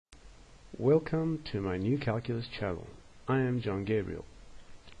Welcome to my new calculus channel. I am John Gabriel.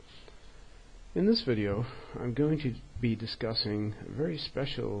 In this video I'm going to be discussing a very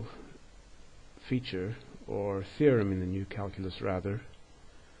special feature or theorem in the new calculus rather,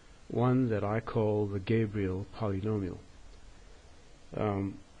 one that I call the Gabriel Polynomial.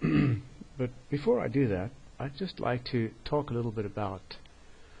 But before I do that, I'd just like to talk a little bit about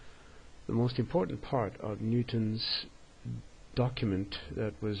the most important part of Newton's document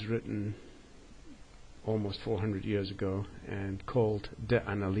that was written almost 400 years ago and called De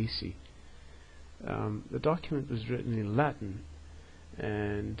Analysi. The document was written in Latin,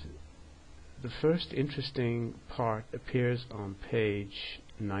 and the first interesting part appears on page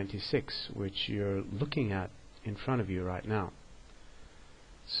 96, which you're looking at in front of you right now.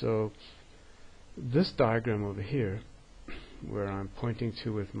 So this diagram over here, where I'm pointing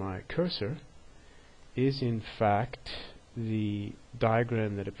to with my cursor, is in fact the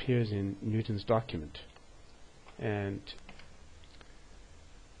diagram that appears in Newton's document, and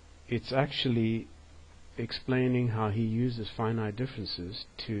it's actually explaining how he uses finite differences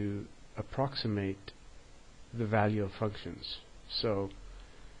to approximate the value of functions. So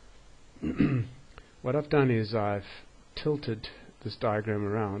what I've done is I've tilted this diagram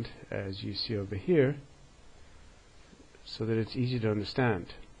around, as you see over here, so that it's easy to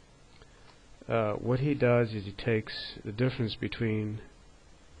understand. What he does is he takes the difference between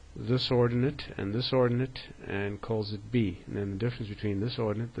this ordinate and calls it b, and then the difference between this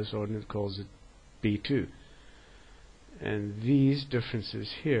ordinate calls it b2, and these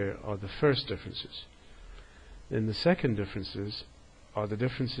differences here are the first differences. Then the second differences are the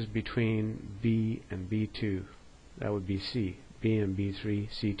differences between b and b2, that would be c, b and b3,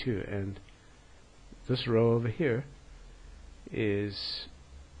 c2, and this row over here is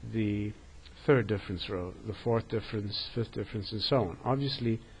the third difference row, the fourth difference, fifth difference, and so on.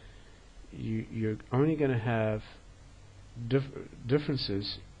 Obviously you're only going to have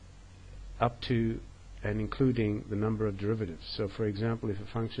differences up to and including the number of derivatives. So for example, if a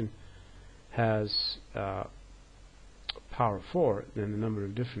function has power 4, then the number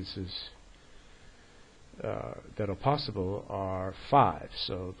of differences that are possible are 5.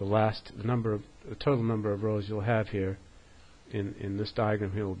 So the total number of rows you'll have here in this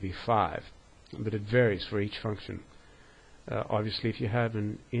diagram here will be 5, but it varies for each function. Obviously, if you have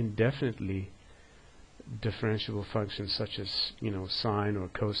an indefinitely differentiable function such as sine or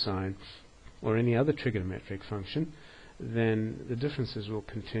cosine or any other trigonometric function, then the differences will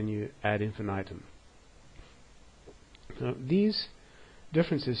continue ad infinitum. Now, these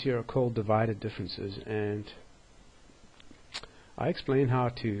differences here are called divided differences, and I explain how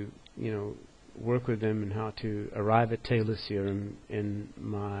to work with them and how to arrive at Taylor Theorem in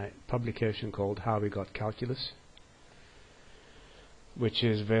my publication called How We Got Calculus, which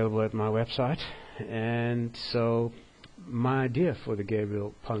is available at my website. And so my idea for the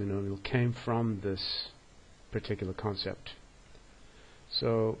Gabriel polynomial came from this particular concept.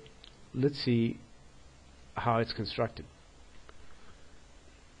 So let's see how it's constructed.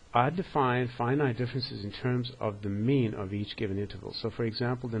 I define finite differences in terms of the mean of each given interval. So for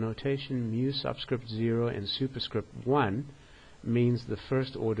example, the notation mu subscript 0 and superscript 1 means the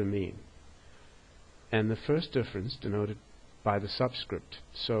first order mean, and the first difference denoted by the subscript.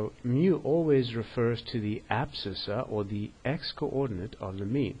 So mu always refers to the abscissa or the x-coordinate of the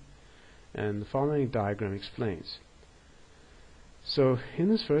mean, and the following diagram explains. So in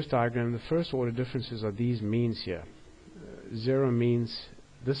this first diagram, the first order differences are these means here. 0 means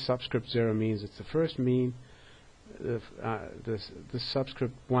this subscript 0 means it's the first mean. This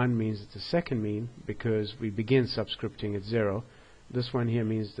subscript 1 means it's the second mean because we begin subscripting at 0. This one here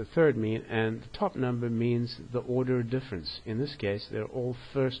means the third mean, and the top number means the order difference. In this case, they're all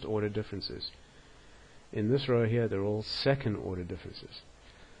first order differences. In this row here, they're all second order differences.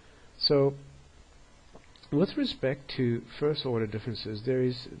 So with respect to first order differences, there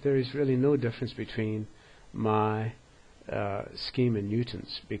is really no difference between my scheme and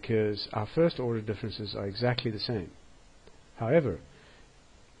Newton's, because our first order differences are exactly the same. However,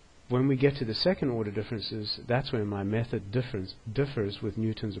 when we get to the second order differences, that's when my method differs with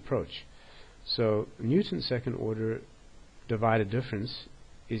Newton's approach. So Newton's second order divided difference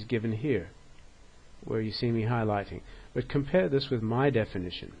is given here, where you see me highlighting. But compare this with my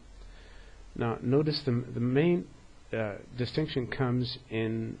definition. Now notice the main distinction comes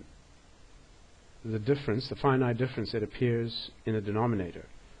in the difference, the finite difference that appears in the denominator.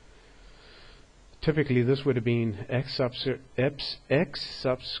 Typically this would have been x subscript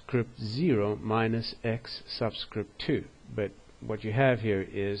 0 minus x subscript 2, but what you have here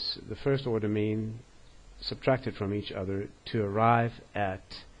is the first order mean subtracted from each other to arrive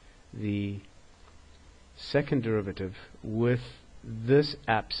at the second derivative with this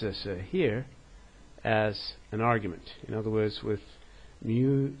abscissor here as an argument. In other words, with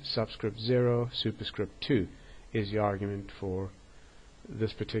mu subscript 0 superscript 2 is the argument for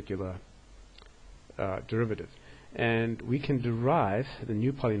this particular derivative. And we can derive the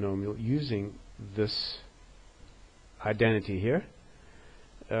new polynomial using this identity here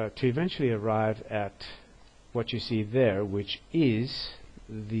to eventually arrive at what you see there, which is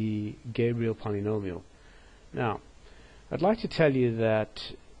the Gabriel polynomial. Now, I'd like to tell you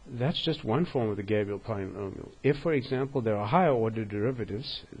that that's just one form of the Gabriel polynomial. If, for example, there are higher order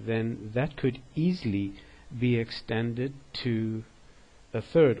derivatives, then that could easily be extended to a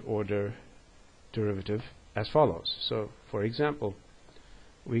third order derivative as follows. So, for example,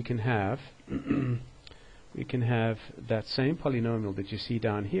 we can have we can have that same polynomial that you see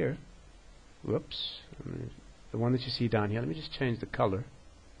down here. Whoops, the one that you see down here. Let me just change the color.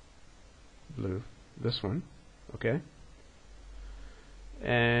 Blue. This one. Okay.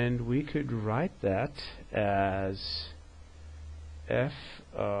 And we could write that as f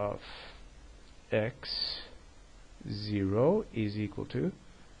of x0 is equal to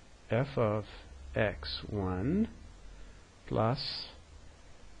f of x1 plus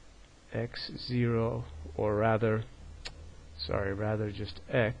x0, or rather just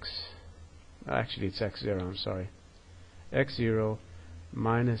x, actually it's x0, I'm sorry, x0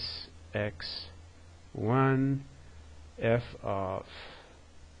 minus x1 f of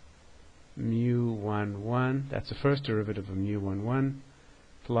mu11, that's the first derivative of mu11,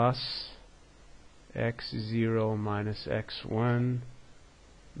 plus x0 minus x1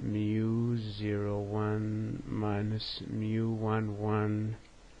 mu01 minus mu11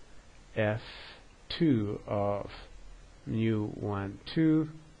 f2 of mu12,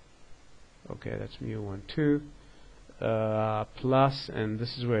 okay, that's mu12, plus, and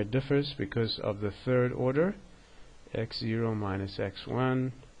this is where it differs because of the third order, x0 minus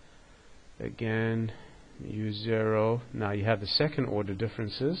x1, again mu0. Now you have the second order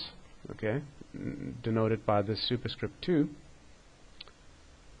differences, okay, denoted by this superscript 2,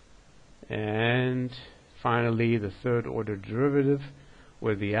 and finally the third order derivative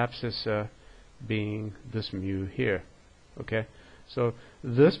with the abscissor being this mu here. Okay, so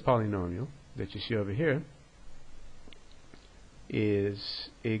this polynomial that you see over here is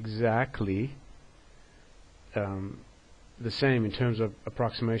exactly the same in terms of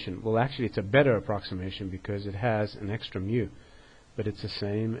approximation. Well, actually it's a better approximation because it has an extra mu, but it's the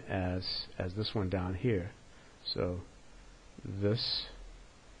same as this one down here. So this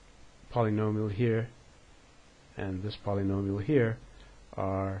polynomial here and this polynomial here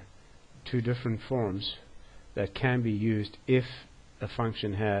are two different forms that can be used if a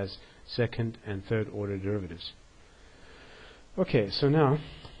function has second and third order derivatives. Okay, so now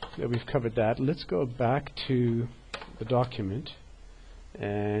that we've covered that, let's go back to the document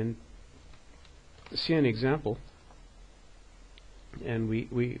and see an example. And we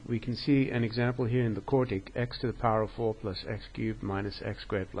can see an example here in the quartic, x to the power of 4 plus x cubed minus x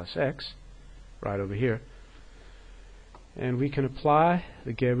squared plus x, right over here. And we can apply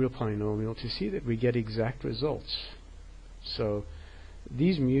the Gabriel polynomial to see that we get exact results. So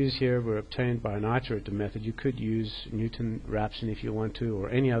these mu's here were obtained by an iterative method. You could use Newton-Raphson if you want to, or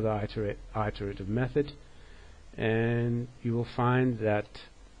any other iterative method, and you will find that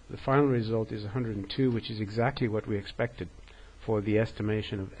the final result is 102, which is exactly what we expected for the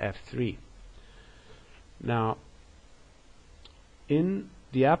estimation of F3. Now, in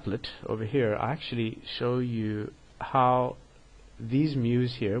the applet over here, I actually show you how these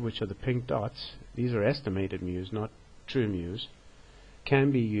mu's here, which are the pink dots, these are estimated mu's, not true mu's,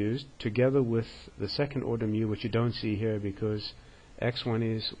 can be used together with the second order mu, which you don't see here because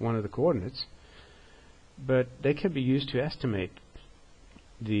x1 is one of the coordinates, but they can be used to estimate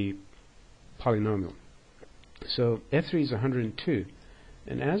the polynomial. So F3 is 102,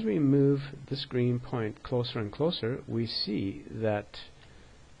 and as we move this green point closer and closer, we see that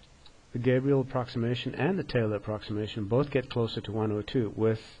the Gabriel approximation and the Taylor approximation both get closer to 102,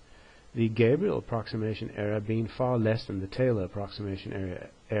 with the Gabriel approximation error being far less than the Taylor approximation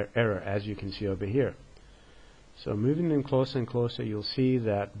error, as you can see over here. So moving them closer and closer, you'll see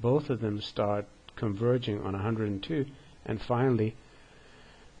that both of them start converging on 102, and finally,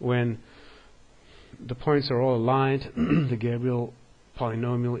 when the points are all aligned, the Gabriel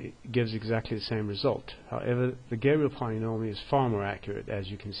polynomial gives exactly the same result. However, the Gabriel polynomial is far more accurate, as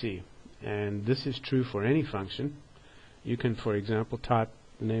you can see, and this is true for any function. You can, for example, type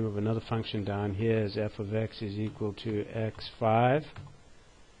the name of another function down here as f of x is equal to x5,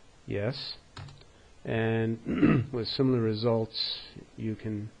 yes, and with similar results you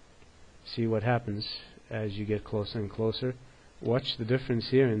can see what happens as you get closer and closer. Watch the difference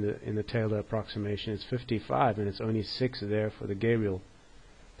here in the Taylor approximation. It's 55 and it's only 6 there for the Gabriel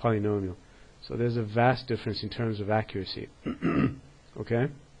polynomial. So there's a vast difference in terms of accuracy. Okay?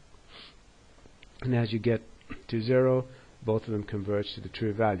 And as you get to 0, both of them converge to the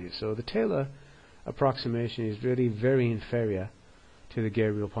true value. So the Taylor approximation is really very inferior to the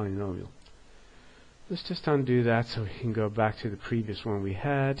Gabriel polynomial. Let's just undo that so we can go back to the previous one we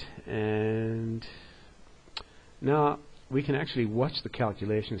had, and now we can actually watch the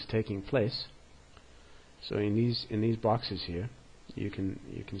calculations taking place. So in these boxes here, you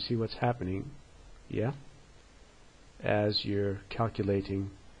can see what's happening, yeah, as you're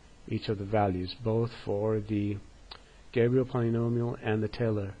calculating each of the values, both for the Gabriel polynomial and the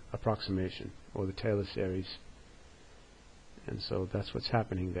Taylor approximation, or the Taylor series. And so that's what's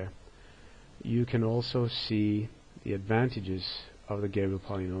happening there. You can also see the advantages of the Gabriel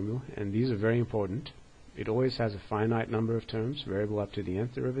polynomial, and these are very important. It always has a finite number of terms, variable up to the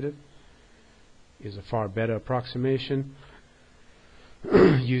nth derivative, is a far better approximation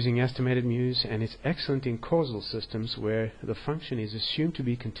using estimated mu's, and it's excellent in causal systems where the function is assumed to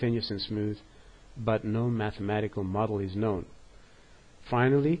be continuous and smooth, but no mathematical model is known.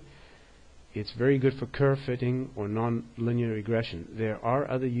 Finally, it's very good for curve fitting or non-linear regression. There are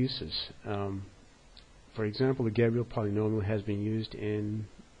other uses. For example, the Gabriel polynomial has been used in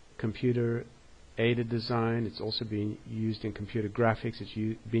computer-aided design. It's also being used in computer graphics. It's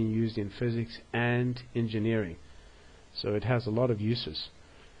being used in physics and engineering. So it has a lot of uses.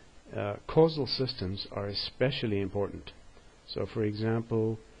 Causal systems are especially important. So for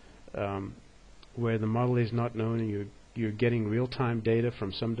example, where the model is not known and you're getting real-time data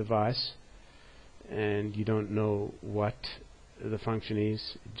from some device, and you don't know what the function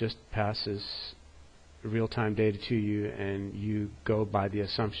is, it just passes real-time data to you, and you go by the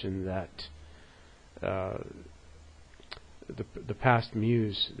assumption that the past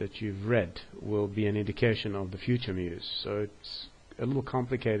mu's that you've read will be an indication of the future mu's. So it's a little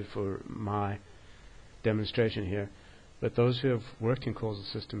complicated for my demonstration here, but those who have worked in causal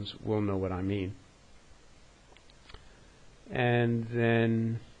systems will know what I mean. And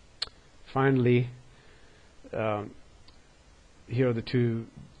then finally, here are the two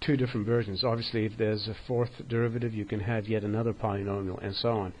different versions. Obviously, if there's a fourth derivative, you can have yet another polynomial, and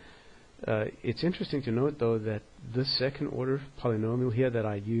so on. It's interesting to note, though, that this second order polynomial here that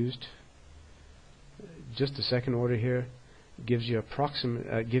I used, just the second order here, gives you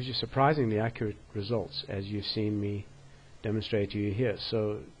surprisingly accurate results, as you've seen me demonstrate to you here.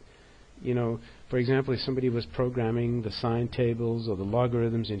 So, you know, for example, if somebody was programming the sine tables or the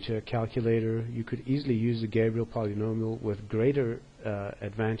logarithms into a calculator, you could easily use the Gabriel polynomial with greater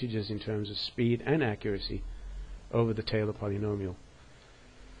advantages in terms of speed and accuracy over the Taylor polynomial.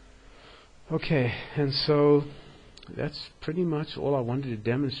 Okay, and so that's pretty much all I wanted to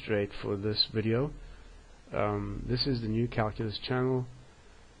demonstrate for this video. This is the New Calculus channel.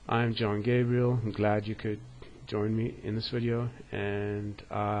 I'm John Gabriel. I'm glad you could join me in this video, and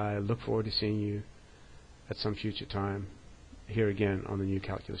I look forward to seeing you at some future time here again on the New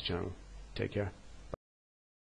Calculus channel. Take care.